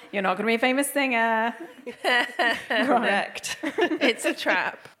model. You're not going to be a famous singer. Correct. It's a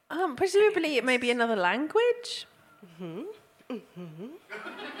trap. Presumably it may be another language.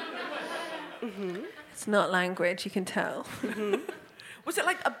 It's not language, you can tell. Was it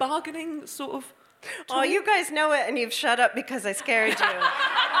like a bargaining sort of? Oh, you guys know it, and you've shut up because I scared you.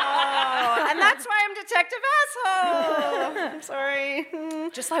 Oh, and that's why I'm Detective Asshole. I'm sorry.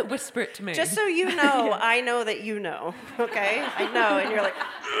 Just like whisper it to me. Just so you know, I know that you know, okay? I know, and you're like,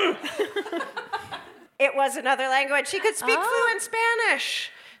 It was another language. She could speak fluent Spanish.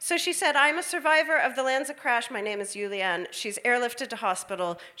 So she said, I'm a survivor of the Lanza crash. My name is Julianne. She's airlifted to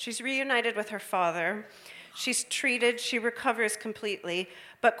hospital. She's reunited with her father. She's treated. She recovers completely.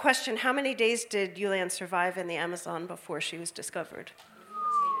 But question, how many days did Julianne survive in the Amazon before she was discovered?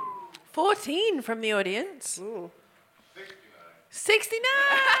 14 from the audience. Ooh. 69!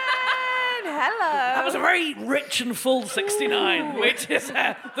 Hello. That was a very rich and full 69, which is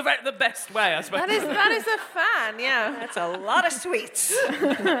the best way, I suppose. That is a fan, yeah. That's a lot of sweets.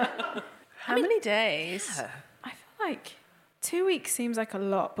 How many days? I feel like 2 weeks seems like a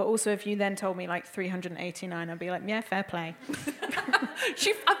lot, but also if you then told me like 389, I'd be like, yeah, fair play.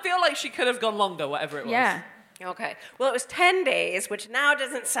 I feel like she could have gone longer, whatever it was. Yeah. Okay. Well, it was 10 days, which now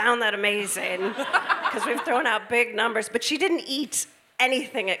doesn't sound that amazing because we've thrown out big numbers. But she didn't eat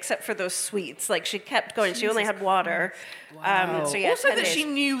anything except for those sweets. Like, she kept going. She only had water. Wow. So, yeah, also 10 that days. she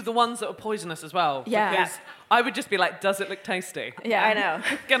knew the ones that were poisonous as well. Yeah. Because I would just be like, does it look tasty? Yeah. I know.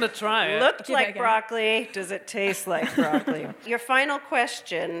 Gonna try it. Looked Give it like a go. broccoli. Does it taste like broccoli? Your final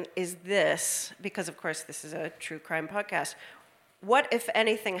question is this, because, of course, this is a true crime podcast. What, if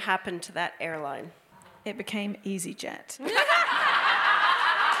anything, happened to that airline? It became EasyJet.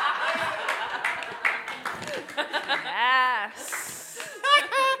 Yes.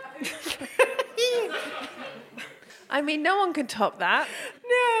 I mean, no one can top that.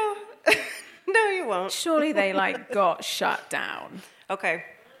 No. No, you won't. Surely they like got shut down. Okay.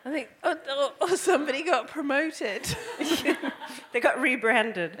 I think somebody got promoted. They got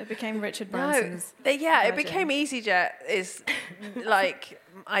rebranded. It became Richard No, Branson's. it Virgin. became EasyJet. Is like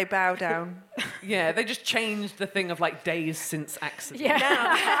I bow down. Yeah, they just changed the thing of like days since accident.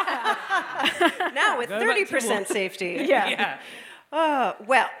 Yeah. Now with Go back to 30% safety. Yeah.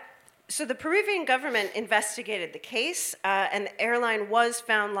 Well, so the Peruvian government investigated the case, and the airline was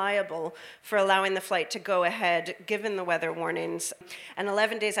found liable for allowing the flight to go ahead, given the weather warnings. And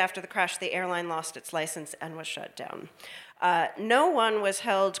 11 days after the crash, the airline lost its license and was shut down. No one was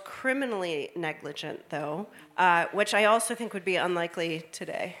held criminally negligent, though, which I also think would be unlikely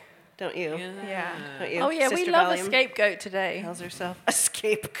today. Don't you? Yeah. Don't you? Oh yeah, Sister we love Valium a scapegoat today. tells herself a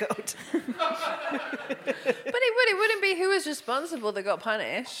scapegoat. But it wouldn't be who was responsible that got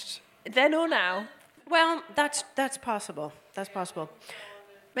punished. Then or now. Well, that's possible. That's possible.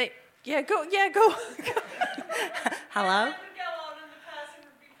 Mate, go. Hello?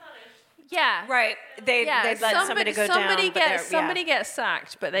 Yeah. Right. They'd let somebody go down. Somebody gets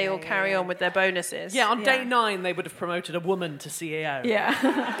sacked, but they all carry on with their bonuses. Yeah, on day 9, they would have promoted a woman to CEO. Yeah.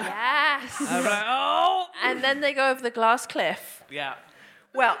 Yes. I'm like, oh! And then they go over the glass cliff. Yeah.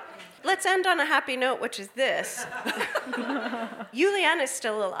 Well, let's end on a happy note, which is this. Julianne is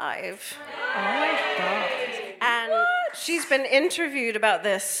still alive. Oh my God. And she's been interviewed about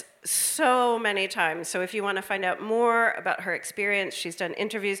this so many times. So if you want to find out more about her experience, she's done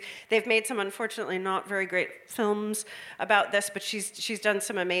interviews. They've made some, unfortunately, not very great films about this, but she's done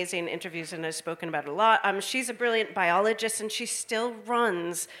some amazing interviews and has spoken about it a lot. She's a brilliant biologist, and she still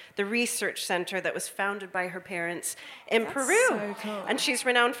runs the research center that was founded by her parents in Peru. so cool. And she's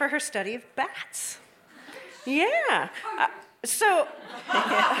renowned for her study of bats. Yeah. So,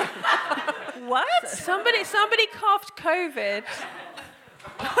 what? Somebody coughed COVID.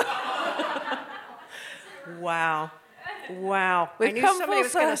 Wow. Wow. We've I knew come somebody full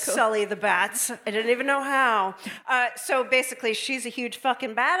was going to circle. sully the bats. I didn't even know how. So basically, she's a huge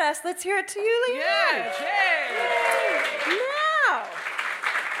fucking badass. Let's hear it to you, Leanne. Yeah, cheers. Now.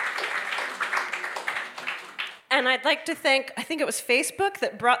 And I'd like to thank, I think it was Facebook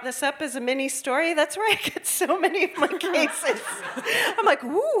that brought this up as a mini story. That's where I get so many of my cases. I'm like,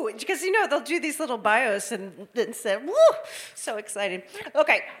 woo, because, they'll do these little bios and say, woo, so exciting.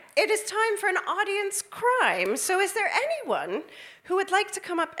 Okay, it is time for an audience crime. So is there anyone who would like to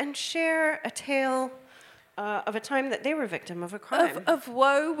come up and share a tale of a time that they were victim of a crime? Of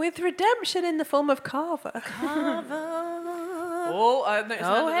woe with redemption in the form of Carver. Oh, there's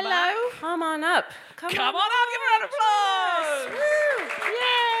Oh, another hello. back. Come on up. Come on up, give her an applause. Woo.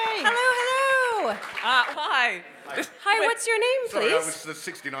 Yay. Hello. Hi. Hi, what's your name, Sorry, I please? was the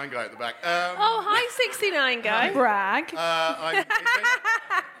 69 guy at the back. Oh, hi, 69 guy. Brag. I'm AJ.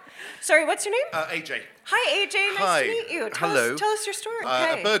 Sorry, what's your name? AJ. Hi, AJ. Nice Hi. to meet you. Hello. Tell us your story.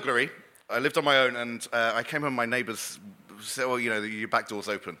 A burglary. I lived on my own, and I came home. My neighbours said, "Well, your back door's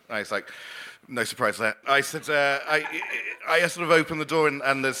open." I was like, "No surprise there." I said, "I sort of opened the door,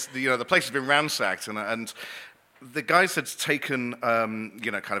 and there's the place has been ransacked, and the guys had taken kind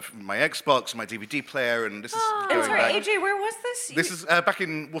of my Xbox, my DVD player, and this is going I'm sorry, back. AJ, where was this? This is back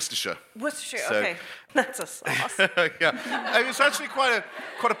in Worcestershire. Worcestershire, So- okay. That's a sauce. Yeah, it was actually quite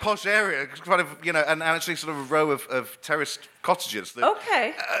a posh area, quite and actually sort of a row of terraced cottages. That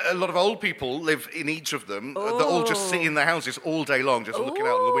Okay. A lot of old people live in each of them. That all just sit in their houses all day long, just looking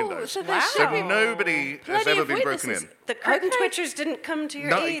out of the windows. So there should be nobody has plenty ever of been broken witnesses. in. The curtain twitchers didn't come to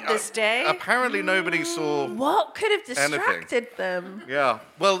your aid this day. Apparently, nobody saw. What could have distracted them? Yeah.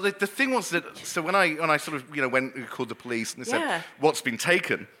 Well, the thing was that when I sort of went and called the police and they Yeah. said what's been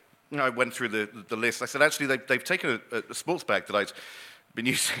taken, I went through the list. I said actually they've taken a sports bag that I'd been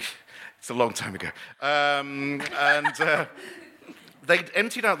using. It's a long time ago, and they'd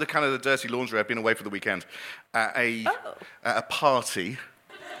emptied out the dirty laundry. I'd been away for the weekend at a party.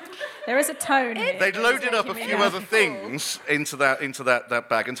 There is a tone here. They'd loaded up a making me few laugh. other things into that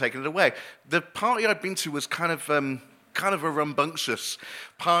bag and taken it away. The party I'd been to was kind of a rambunctious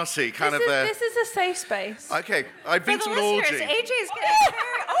party, This is a safe space. Okay, I'd been For to the an listeners, orgy. AJ's getting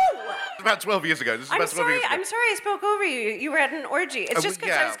very... Oh! About 12 years ago. This is I'm about 12 sorry years ago. I spoke over you. You were at an orgy. It's just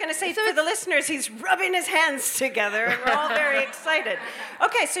because I yeah. was going to say, for the listeners, he's rubbing his hands together, and we're all very excited.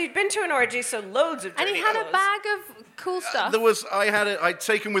 Okay, so you'd been to an orgy, so loads of And he dirty had a clothes. bag of cool stuff. I'd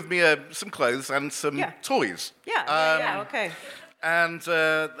taken with me some clothes and some toys. Yeah, okay. And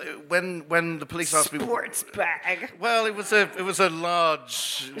when the police asked me, Sports bag. well, it was a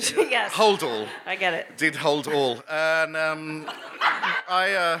large Yes. hold all. I get it. Did hold all, and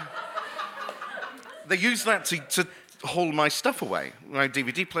they used that to haul my stuff away, my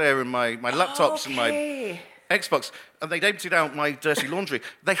DVD player and my laptops and my Xbox, and they'd emptied out my dirty laundry.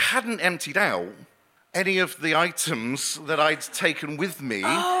 They hadn't emptied out any of the items that I'd taken with me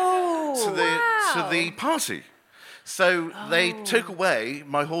to the party. So they took away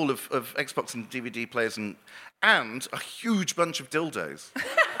my haul of Xbox and DVD players and a huge bunch of dildos,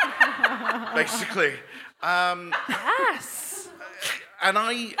 basically. Yes. And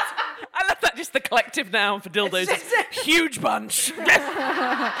I love that, just the collective noun for dildos. Huge bunch.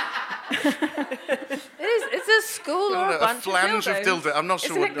 It's a school or a a bunch flange of of dildos. dildo. I'm not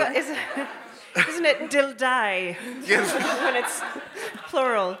sure. Isn't it dildai Yes. when it's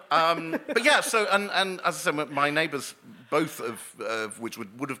plural? But yeah, so and as I said, my neighbours, both of which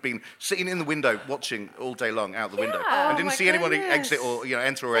would have been sitting in the window watching all day long out the window, and didn't my see anybody goodness. exit or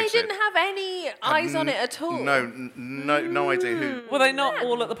enter or They exit. didn't have any eyes on it at all. No idea who. Were they not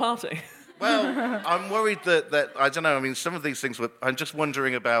all at the party? Well, I'm worried that I don't know. I mean, some of these things were. I'm just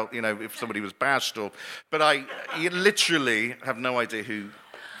wondering about if somebody was bashed but you literally have no idea who.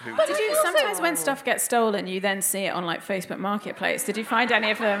 But did you sometimes when stuff gets stolen, you then see it on like Facebook Marketplace? Did you find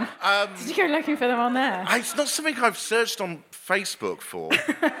any of them? Did you go looking for them on there? It's not something I've searched on Facebook for.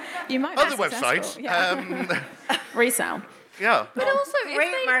 You might be Other websites. successful. Yeah. Resale. Yeah. But also, if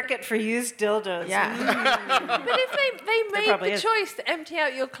Great they, market for used dildos. Yeah. but if they made probably the is. choice to empty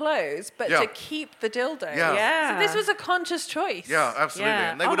out your clothes, but Yeah. to keep the dildo. Yeah. Yeah. So this was a conscious choice. Yeah, absolutely.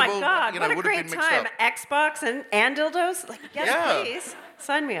 Yeah. And they Oh would my have all, God, what a would have great been mixed time. up. Xbox and dildos? Like, yes, Yeah. please.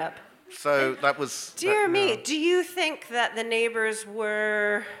 Sign me up. So that was. Dear that, me, yeah. do you think that the neighbors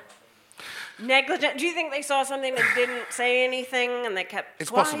were negligent? Do you think they saw something that didn't say anything and they kept It's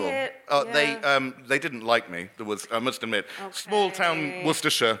quiet? possible. Yeah. They didn't like me. There was, I must admit, small town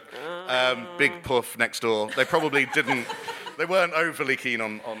Worcestershire, big puff next door. They probably didn't. They weren't overly keen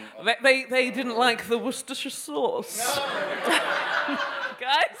on. They didn't like the Worcestershire sauce.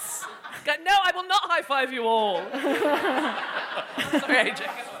 Guys, no, I will not high-five you all. Sorry, AJ.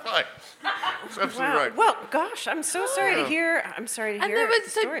 Right. That's absolutely Wow. right. Well, gosh, I'm so sorry to hear. I'm sorry to hear the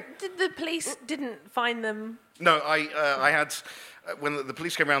story. The police didn't find them. No, I had when the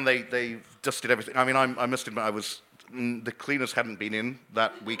police came around, they dusted everything. I mean, I must admit, the cleaners hadn't been in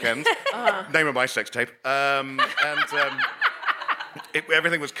that weekend. Name of my sex tape,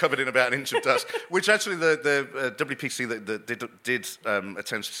 everything was covered in about an inch of dust, which actually the WPC that did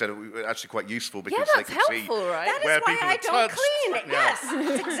attend said it was actually quite useful because they could helpful, see right? That where is why people I had don't touched. clean. Yes,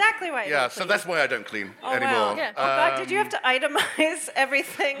 that's exactly why I don't So clean. that's why I don't clean anymore. Wow. Yeah. Oh, God, did you have to itemize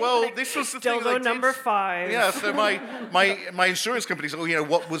everything? Well, like, this was the thing. dildo number 5. Yeah, so my insurance company said,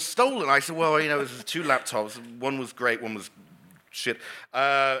 what was stolen? I said, well, it was 2 laptops. One was great, one was shit.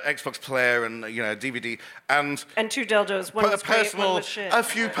 Xbox player and, DVD. And 2 dildos. One was great, one was shit. A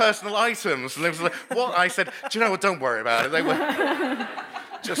few personal items. And it was like, what? I said, do you know what? Don't worry about it. They were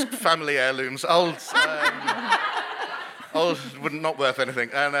just family heirlooms. Old, not worth anything.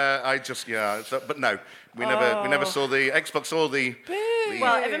 And but no, we never saw the Xbox or the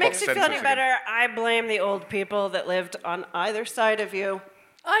Well, if it makes box you feel sensors any better, I blame the old people that lived on either side of you.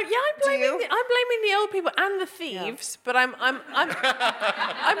 I'm blaming the old people and the thieves, but I'm not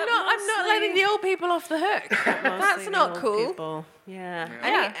letting the old people off the hook. That's not cool. People. Yeah.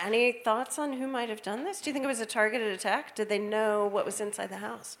 Any thoughts on who might have done this? Do you think it was a targeted attack? Did they know what was inside the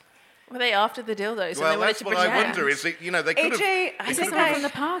house? Were they after the dildos? Well, and they wanted that's to what protect? I wonder. Is it, they could AJ, have... I Is it think someone from the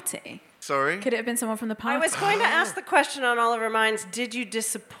party? Sorry? Could it have been someone from the party? I was going to ask the question on all of our minds, did you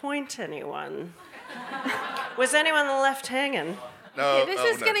disappoint anyone? Was anyone left hanging? No, This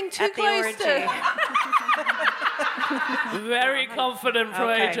is getting too At the close orgy. to... Very confident from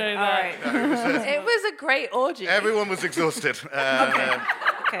Okay, AJ there. all right. It was a great orgy. Everyone was exhausted.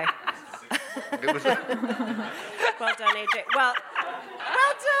 Okay. It was... Well done, AJ. Well done!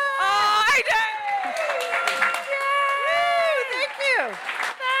 Oh, AJ!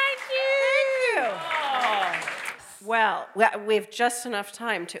 Thank you. Well, we've just enough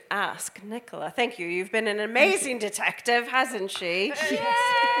time to ask Nicola. Thank you. You've been an amazing detective, hasn't she? Yay,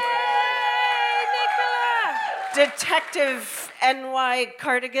 Nicola! Detective NY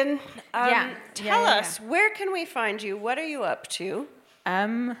Cardigan. Tell Yeah. us, where can we find you? What are you up to?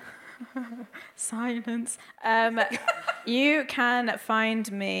 Silence. You can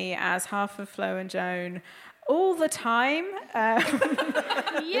find me as half of Flo and Joan all the time. This is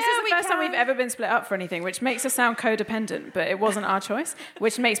the first time we've ever been split up for anything, which makes us sound codependent, but it wasn't our choice,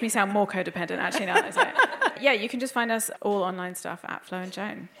 which makes me sound more codependent, actually, now that I say it. Yeah, you can just find us all online stuff at Flo and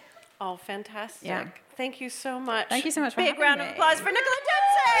Joan. Oh, fantastic. Yeah. Thank you so much. Thank you so much for Big having round me. of applause for Nicola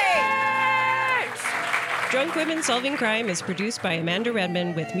Dempsey! Drunk Women Solving Crime is produced by Amanda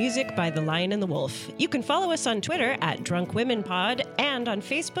Redman with music by The Lion and the Wolf. You can follow us on Twitter at Drunk Women Pod and on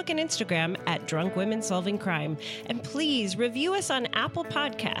Facebook and Instagram at Drunk Women Solving Crime. And please review us on Apple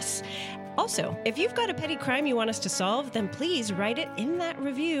Podcasts. Also, if you've got a petty crime you want us to solve, then please write it in that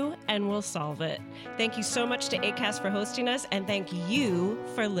review and we'll solve it. Thank you so much to ACAST for hosting us, and thank you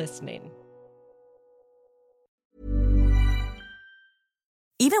for listening.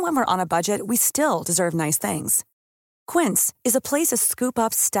 Even when we're on a budget, we still deserve nice things. Quince is a place to scoop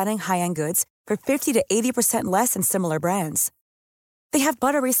up stunning high-end goods for 50 to 80% less than similar brands. They have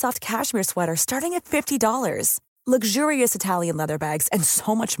buttery soft cashmere sweaters starting at $50, luxurious Italian leather bags, and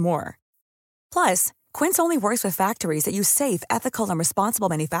so much more. Plus, Quince only works with factories that use safe, ethical, and responsible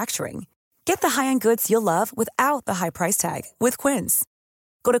manufacturing. Get the high-end goods you'll love without the high price tag with Quince.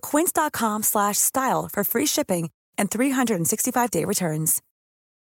 Go to quince.com/style for free shipping and 365-day returns.